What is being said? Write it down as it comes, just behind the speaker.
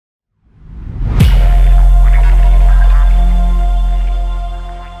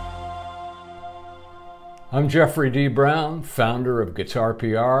I'm Jeffrey D. Brown, founder of Guitar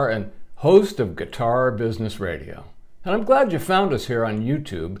PR and host of Guitar Business Radio. And I'm glad you found us here on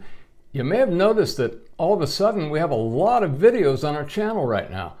YouTube. You may have noticed that all of a sudden we have a lot of videos on our channel right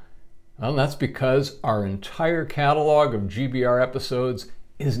now. Well, that's because our entire catalog of GBR episodes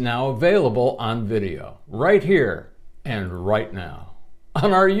is now available on video, right here and right now,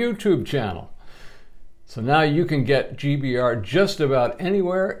 on our YouTube channel. So now you can get GBR just about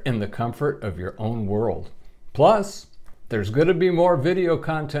anywhere in the comfort of your own world. Plus, there's going to be more video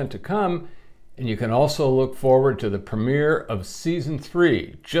content to come, and you can also look forward to the premiere of Season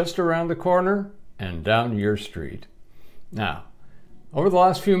 3 just around the corner and down your street. Now, over the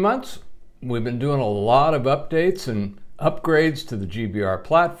last few months, we've been doing a lot of updates and upgrades to the GBR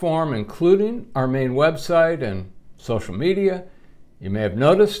platform, including our main website and social media. You may have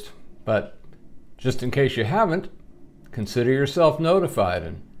noticed, but just in case you haven't, consider yourself notified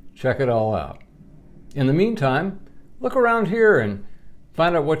and check it all out. In the meantime, look around here and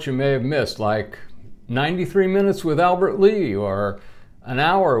find out what you may have missed, like 93 Minutes with Albert Lee or an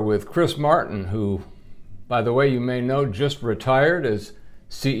hour with Chris Martin, who, by the way, you may know just retired as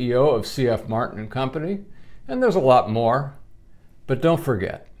CEO of CF Martin & Company. And there's a lot more. But don't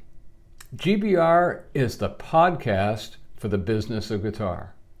forget, GBR is the podcast for the business of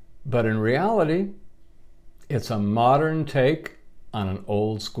guitar. But in reality, it's a modern take on an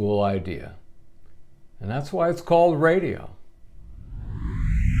old school idea. And that's why it's called radio.